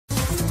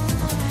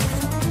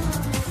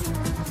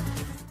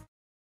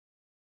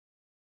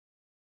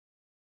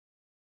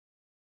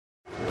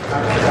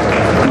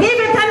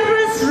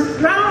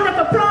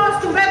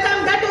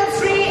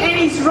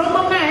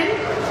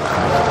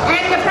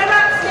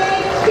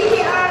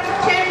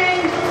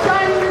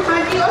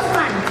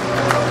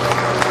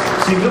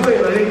请各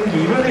位来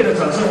以热烈的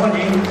掌声欢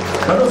迎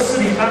来到市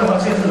里安华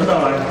先生的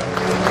到来。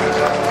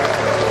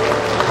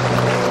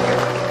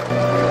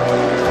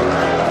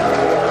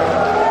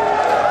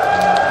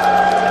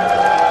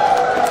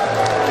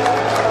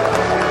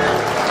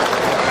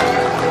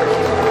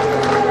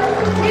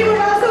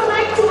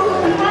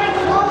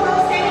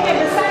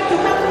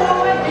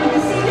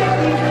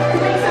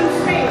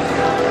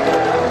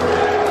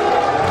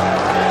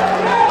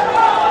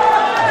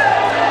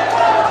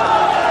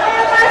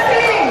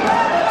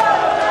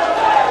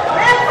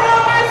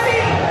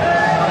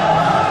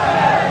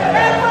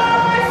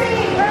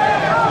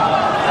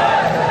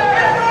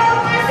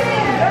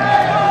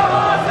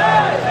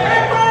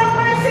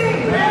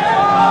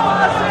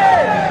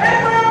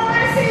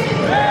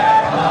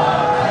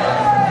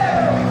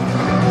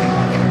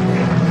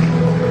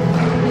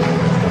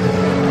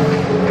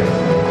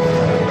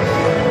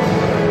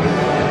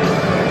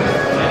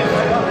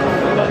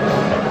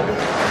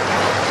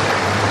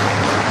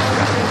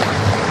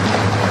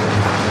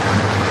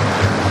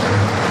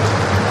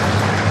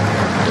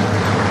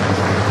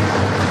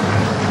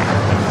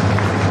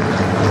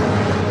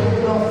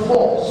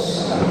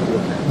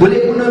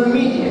Boleh guna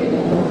media,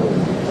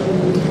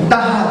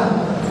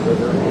 tahan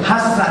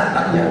hasrat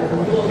rakyat,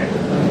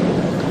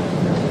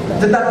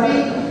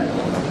 tetapi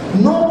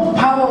no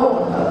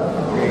power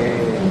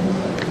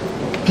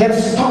can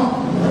stop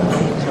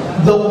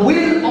the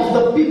will of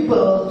the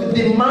people to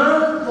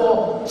demand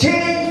for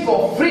change,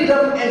 for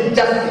freedom and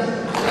justice.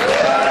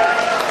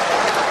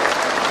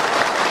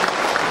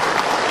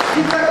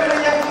 Kita kena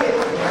yakin,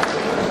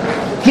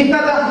 kita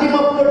dah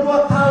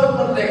 52 tahun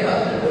merdeka.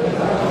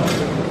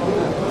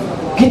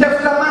 Kita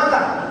sudah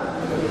matang.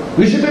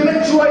 We should be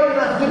mature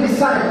enough to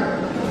decide.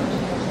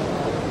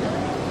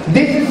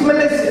 This is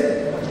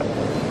Malaysia.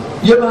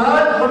 You've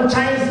heard from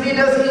Chinese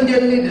leaders,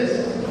 Indian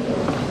leaders.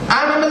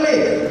 I'm a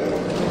Malay,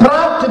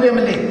 proud to be a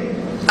Malay.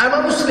 I'm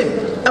a Muslim,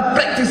 a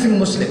practicing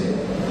Muslim.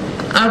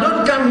 I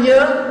don't come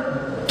here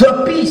to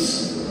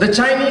appease the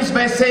Chinese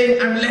by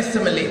saying I'm less a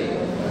Malay.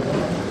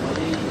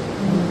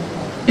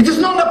 It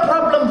is not a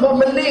problem for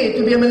Malay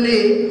to be a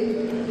Malay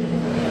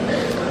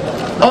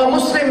or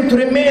Muslim to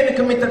remain a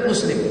committed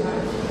Muslim.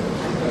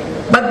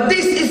 But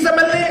this is a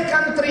Malay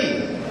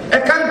country, a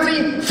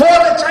country for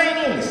the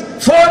Chinese,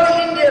 for the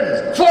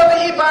Indians, for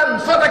the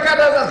Ibans, for the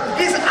Kadazas.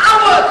 It's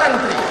our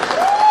country.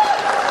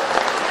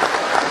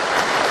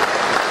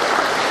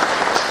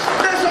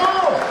 That's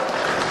all.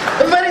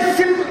 A very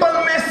simple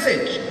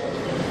message.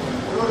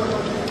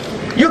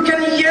 You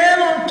can yell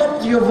on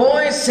top of your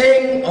voice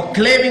saying or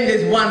claiming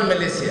there's one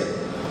Malaysia.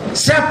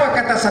 Siapa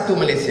kata satu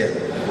Malaysia?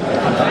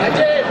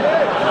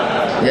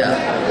 Ya,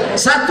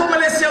 satu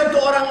Malaysia untuk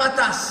orang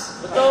atas.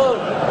 Betul.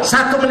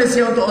 Satu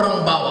Malaysia untuk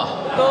orang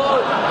bawah. Betul.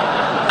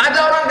 Ada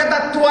orang kata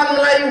Tuan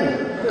Melayu,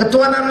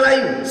 ketuanan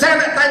Melayu. Saya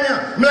nak tanya,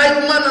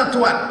 Melayu mana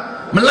Tuan?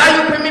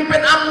 Melayu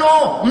pemimpin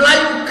UMNO,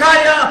 Melayu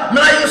kaya,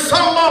 Melayu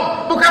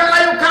sombong, bukan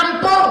Melayu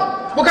kampung,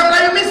 bukan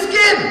Melayu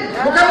miskin,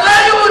 bukan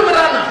Melayu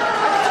merana.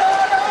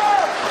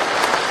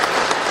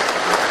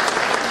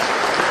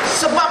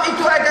 Sebab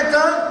itu saya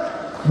kata,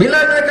 bila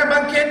mereka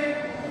bangkit,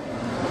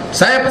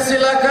 saya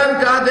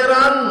persilakan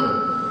kehadiran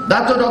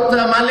Dato'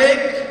 Dr. Malik,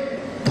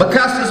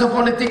 bekas Yusof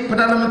Politik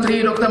Perdana Menteri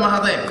Dr.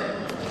 Mahathir,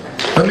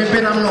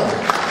 pemimpin UMNO.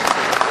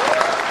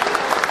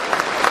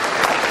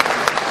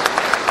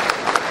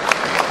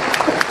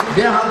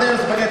 Dia hadir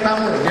sebagai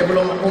tamu, dia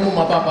belum umum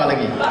apa-apa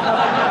lagi.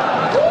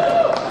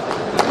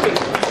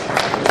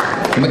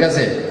 Terima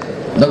kasih.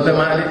 Dr.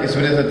 Malik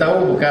sudah saya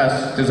tahu,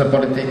 bekas Yusof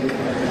Politik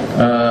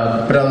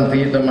Perdana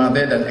Menteri Dr.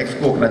 Mahathir dan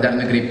Exco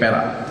Kerajaan Negeri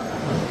Perak.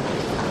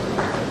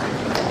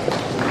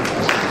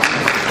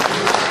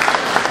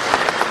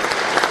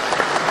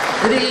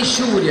 Jadi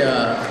isu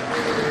dia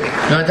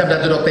macam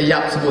Dato' Dr.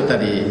 Yap sebut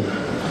tadi,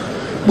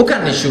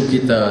 bukan isu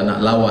kita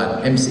nak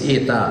lawan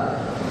MCA, tak.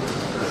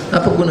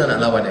 Apa guna nak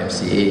lawan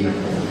MCA?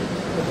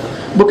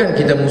 Bukan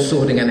kita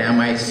musuh dengan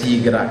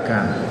MIC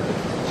gerakan.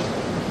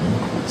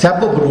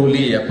 Siapa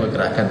peduli apa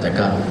gerakan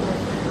cakap?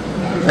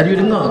 Ada you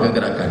dengar ke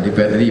gerakan di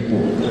Perak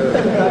Ipoh?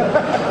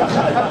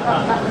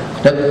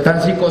 Tan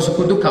Sri Kau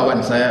Suku tu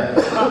kawan saya.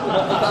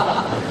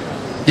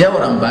 Dia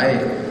orang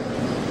baik,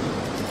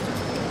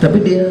 tapi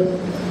dia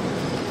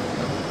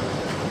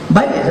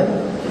baik saja,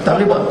 tak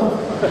boleh buat apa.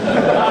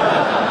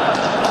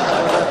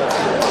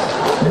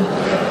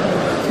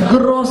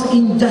 Gross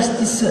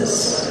injustices,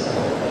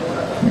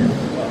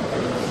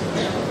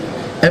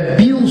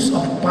 abuse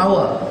of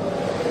power,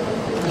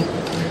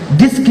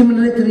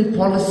 discriminatory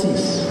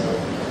policies,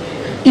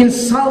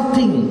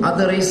 insulting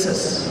other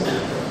races,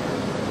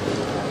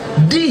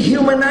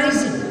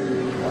 dehumanizing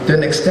to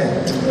an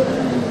extent.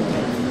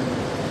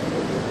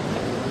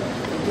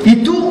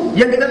 Itu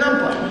yang kita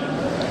nampak.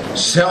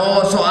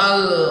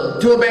 Soal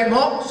Tour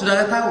Bangkok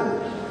sudah tahu,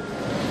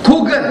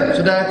 Kugan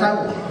sudah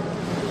tahu.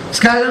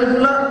 Sekarang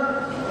pula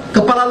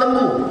kepala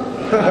lembu.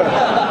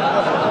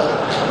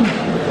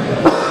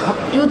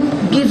 You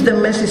give the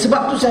message.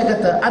 Sebab tu saya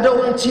kata, ada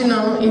orang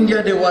Cina,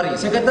 India, they worry.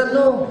 Saya kata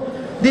no,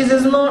 this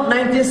is not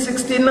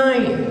 1969.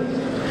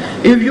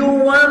 If you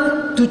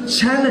want to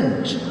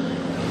challenge,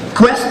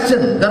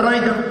 question the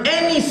right of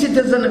any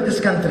citizen of this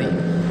country,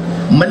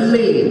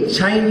 Malay,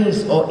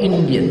 Chinese or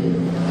Indian,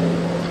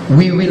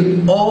 we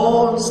will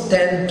all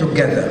stand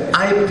together.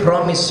 I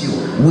promise you,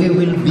 we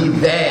will be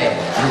there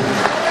with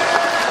you.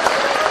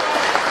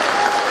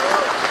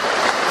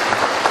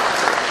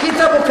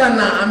 Kita bukan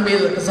nak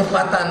ambil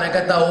kesempatan nak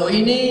kata, oh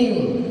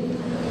ini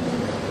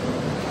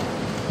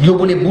you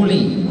boleh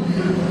bully.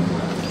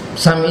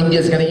 Some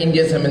Indians, kerana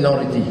Indians are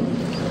minority,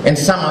 and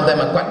some of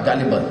them are quite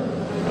gullible.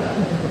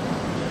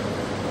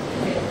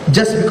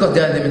 Just because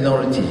they are the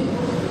minority,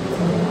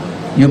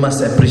 you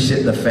must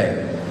appreciate the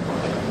fact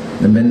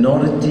the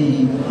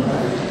minority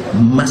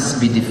must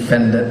be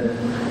defended.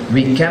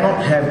 We cannot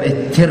have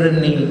a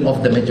tyranny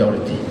of the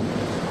majority.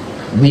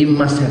 We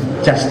must have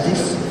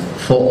justice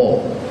for all.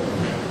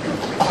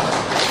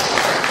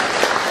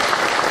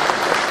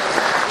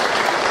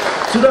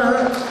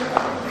 Sudah,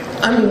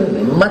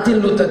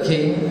 Martin Luther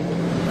King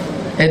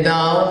and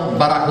now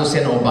Barack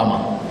Hussein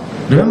Obama.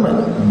 Remember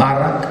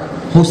Barack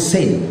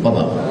Hussein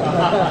Obama,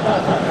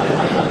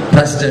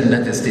 President of the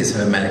United States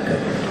of America.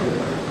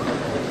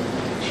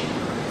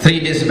 3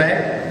 days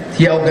back,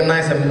 he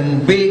organized a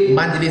big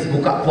majlis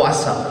buka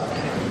puasa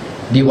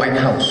di White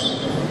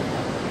House,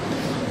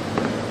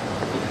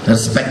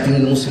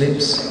 respecting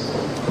Muslims,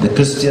 the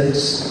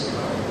Christians,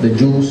 the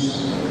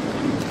Jews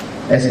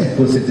as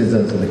equal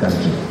citizens of the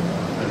country.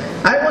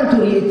 I want to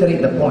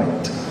reiterate the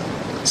point,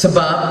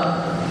 sebab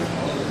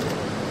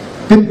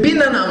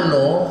pimpinan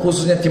UMNO,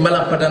 khususnya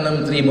Timbalan Perdana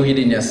Menteri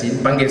Muhyiddin Yassin,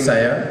 panggil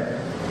saya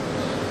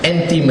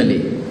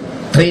anti-Malay,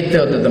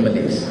 traitor to the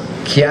Malays,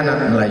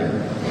 khianat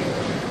Melayu.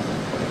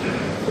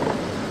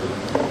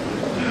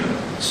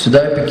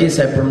 Sudah fikir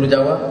saya perlu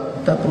jawab?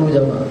 Tak perlu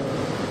jawab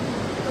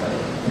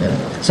ya.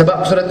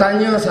 Sebab sudah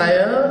tanya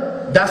saya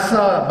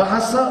dasar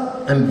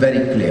bahasa, I'm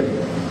very clear.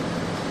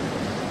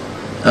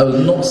 I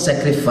will not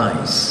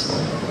sacrifice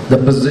the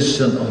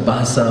position of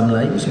bahasa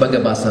Melayu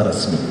sebagai bahasa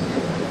rasmi.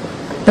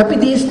 Tapi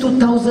this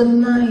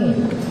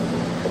 2009,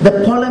 the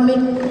polemic,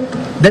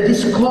 the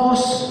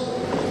discourse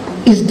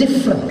is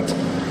different.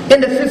 In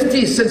the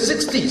 50s and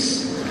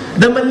 60s,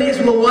 the Malays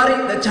were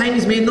worried that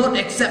Chinese may not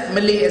accept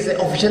Malay as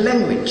an official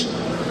language.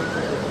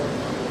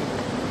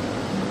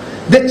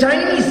 The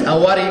Chinese are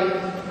worried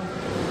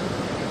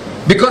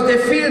because they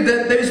feel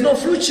that there is no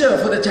future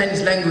for the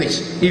Chinese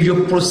language if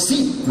you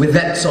proceed with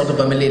that sort of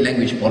a Malay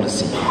language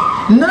policy.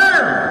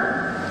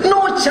 Now,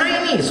 no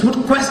Chinese would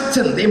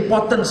question the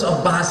importance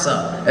of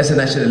bahasa as a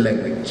national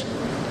language.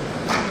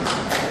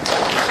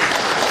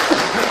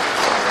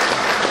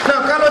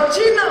 Now, kalau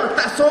Cina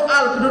tak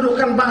soal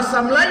kedudukan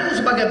bahasa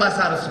Melayu sebagai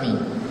bahasa resmi,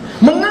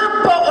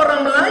 mengapa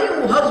orang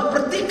Melayu harus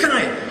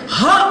pertikai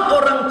hak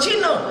orang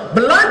Cina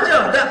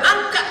belajar dan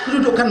angkat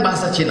kedudukan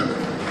bahasa Cina?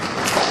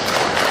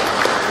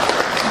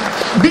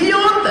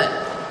 Beyond that,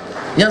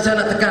 yang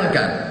saya nak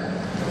tekankan,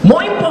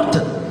 more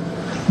important,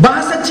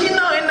 bahasa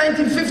Cina in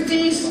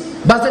 1950s,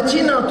 bahasa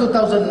Cina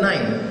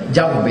 2009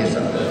 jauh beza.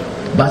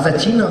 Bahasa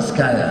Cina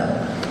sekarang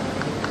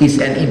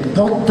is an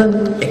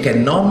important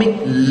economic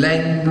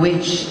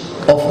language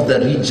of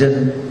the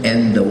region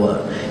and the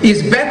world.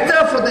 It's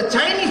better for the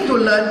Chinese to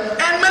learn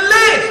and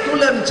Malays to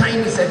learn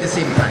Chinese at the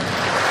same time.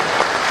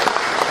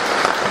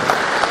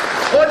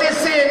 Oh, they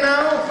say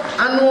now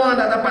Anwar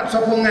tak dapat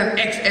sokongan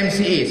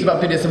ex-MCA sebab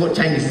tu dia sebut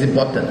Chinese is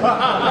important.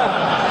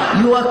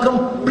 You are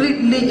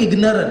completely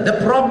ignorant.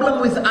 The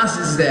problem with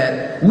us is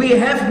that we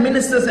have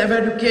ministers of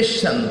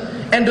education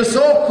and the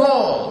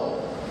so-called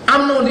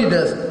UMNO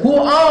leaders who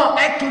are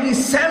actually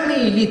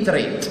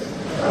semi-literate.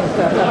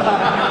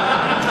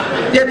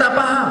 Dia tak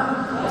faham.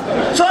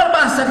 Soal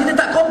bahasa kita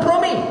tak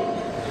kompromi,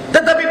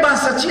 tetapi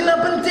bahasa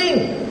Cina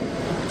penting.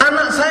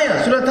 Anak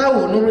saya sudah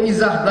tahu, Nurul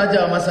Izzah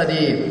belajar masa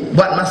di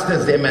buat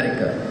masters di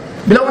Amerika.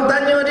 Bila orang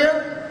tanya dia,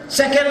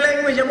 second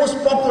language yang most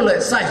popular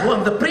at SAIS,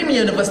 one of the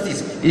premier universities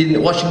in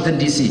Washington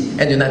DC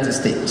and United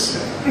States.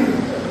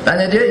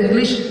 Tanya dia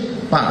English,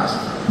 pass.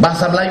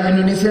 Bahasa Melayu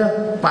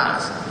Indonesia,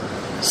 pass.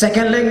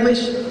 Second language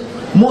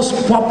most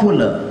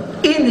popular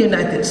in the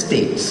United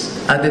States,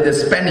 ada the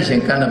Spanish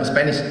and kind of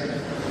Spanish,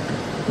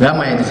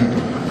 ramai di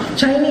situ.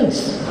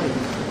 Chinese.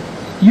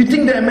 You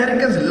think the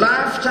Americans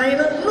love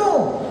China?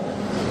 No.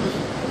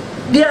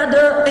 Dia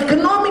ada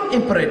economic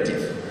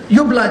imperative.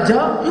 You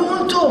belajar, you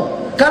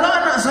untung. Kalau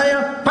anak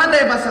saya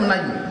pandai bahasa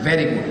Melayu,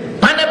 very good.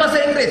 Pandai bahasa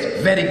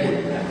Inggeris, very good.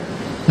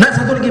 Nak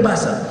satu lagi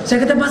bahasa,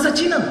 saya kata bahasa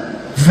Cina,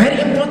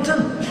 very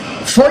important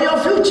for your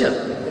future.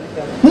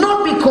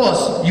 Not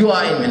because you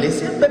are in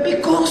Malaysia, but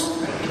because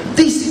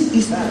this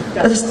is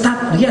a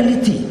stark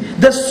reality.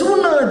 The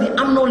sooner the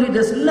UMNO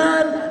leaders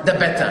learn, the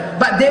better.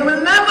 But they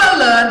will never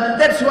learn.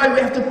 That's why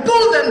we have to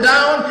pull them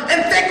down and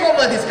take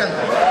over this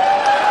country.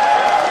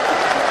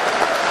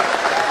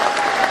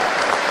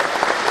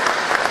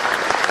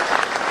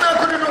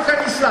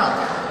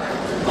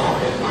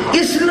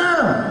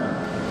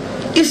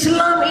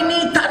 Islam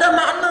ini tak ada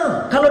makna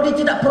kalau dia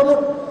tidak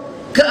promote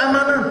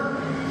keamanan.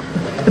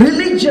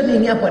 Religion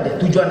ini apa dia?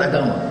 Tujuan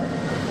agama.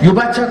 You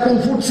baca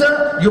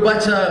Confucius, you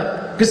baca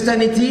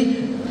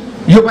Christianity,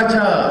 You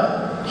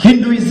baca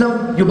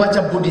Hinduism, you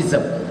baca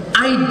Buddhism.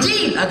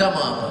 Ideal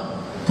agama apa?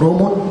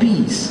 Promote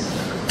peace,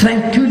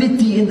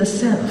 tranquility in the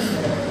self,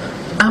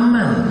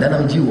 aman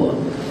dalam jiwa.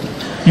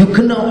 You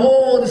kena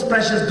all this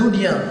precious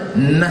dunia,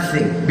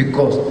 nothing,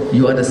 because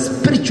you are the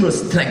spiritual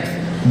strength.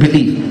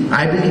 Believe.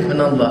 I believe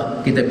in Allah,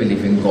 kita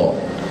believe in God.